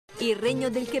Il Regno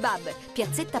del Kebab,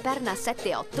 Piazzetta Perna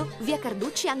 7-8, via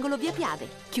Carducci, angolo via Piave.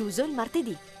 Chiuso il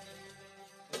martedì.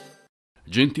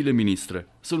 Gentile Ministra,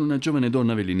 sono una giovane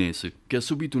donna avellinese che ha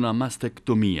subito una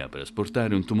mastectomia per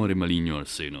asportare un tumore maligno al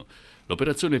seno.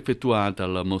 L'operazione effettuata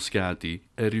alla Moscati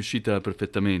è riuscita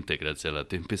perfettamente grazie alla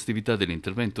tempestività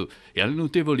dell'intervento e alle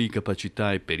notevoli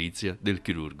capacità e perizia del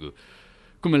chirurgo.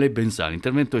 Come lei ben sa,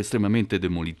 l'intervento è estremamente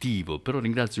demolitivo, però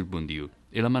ringrazio il buon Dio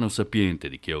e la mano sapiente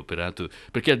di chi ha operato,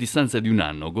 perché a distanza di un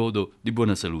anno godo di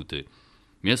buona salute.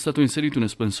 Mi è stato inserito un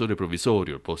espansore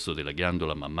provvisorio al posto della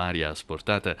ghiandola mammaria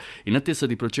asportata in attesa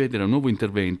di procedere a un nuovo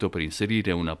intervento per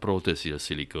inserire una protesi al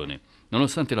silicone.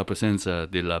 Nonostante la presenza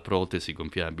della protesi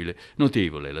gonfiabile,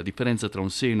 notevole è la differenza tra un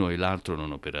seno e l'altro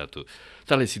non operato.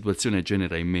 Tale situazione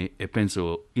genera in me, e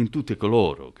penso in tutti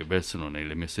coloro che versano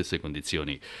nelle mie stesse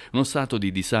condizioni, uno stato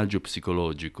di disagio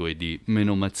psicologico e di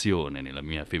menomazione nella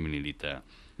mia femminilità.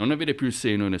 Non avere più il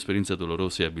seno è un'esperienza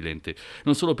dolorosa e avvilente,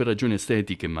 non solo per ragioni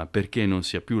estetiche, ma perché non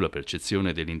si ha più la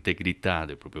percezione dell'integrità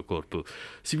del proprio corpo.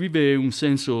 Si vive un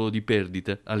senso di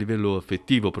perdita a livello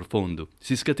affettivo profondo.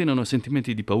 Si scatenano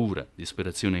sentimenti di paura,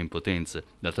 disperazione e impotenza.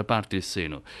 D'altra parte il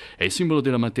seno è il simbolo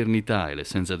della maternità e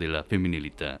l'essenza della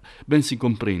femminilità. Ben si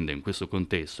comprende in questo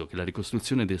contesto che la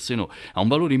ricostruzione del seno ha un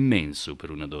valore immenso per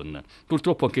una donna.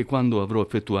 Purtroppo anche quando avrò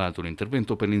effettuato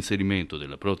l'intervento per l'inserimento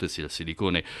della protesi al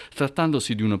silicone,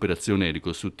 trattandosi di un'operazione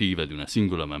ricostruttiva di una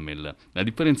singola mammella, la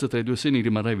differenza tra i due seni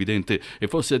rimarrà evidente e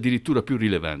forse addirittura più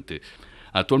rilevante.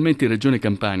 Attualmente in Regione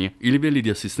Campania i livelli di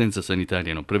assistenza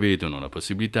sanitaria non prevedono la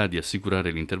possibilità di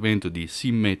assicurare l'intervento di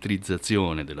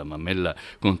simmetrizzazione della mammella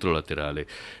controlaterale,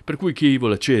 per cui chi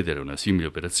vuole accedere a una simile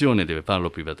operazione deve farlo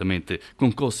privatamente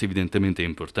con costi evidentemente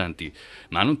importanti,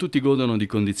 ma non tutti godono di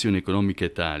condizioni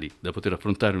economiche tali da poter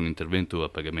affrontare un intervento a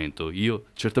pagamento. Io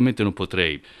certamente non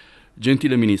potrei.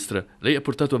 Gentile Ministra, lei ha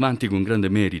portato avanti con grande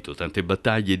merito tante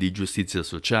battaglie di giustizia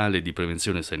sociale e di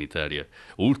prevenzione sanitaria.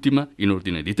 Ultima, in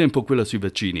ordine di tempo, quella sui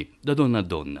vaccini, da donna a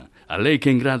donna. A lei che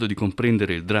è in grado di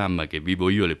comprendere il dramma che vivo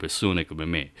io e le persone come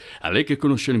me. A lei che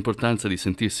conosce l'importanza di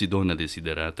sentirsi donna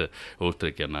desiderata,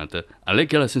 oltre che amata. A lei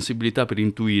che ha la sensibilità per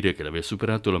intuire che l'aver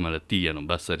superato la malattia non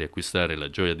basta riacquistare la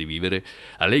gioia di vivere.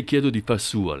 A lei chiedo di far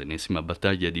sua l'ennesima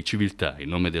battaglia di civiltà in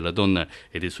nome della donna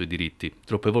e dei suoi diritti,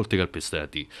 troppe volte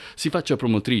calpestati. Si faccia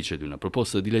promotrice di una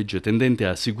proposta di legge tendente a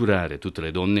assicurare a tutte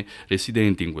le donne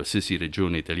residenti in qualsiasi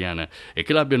regione italiana e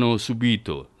che l'abbiano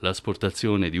subito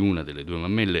l'asportazione di una delle due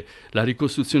mammelle, la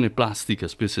ricostruzione plastica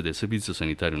spese del Servizio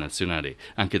Sanitario Nazionale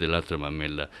anche dell'altra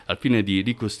mammella, al fine di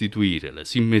ricostituire la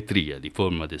simmetria di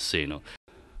forma del seno.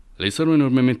 Le sarò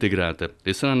enormemente grata,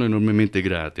 le saranno enormemente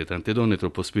grate tante donne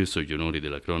troppo spesso gli onori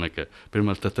della cronaca per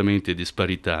maltrattamenti e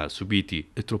disparità subiti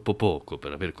e troppo poco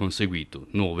per aver conseguito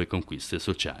nuove conquiste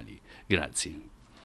sociali. Grazie.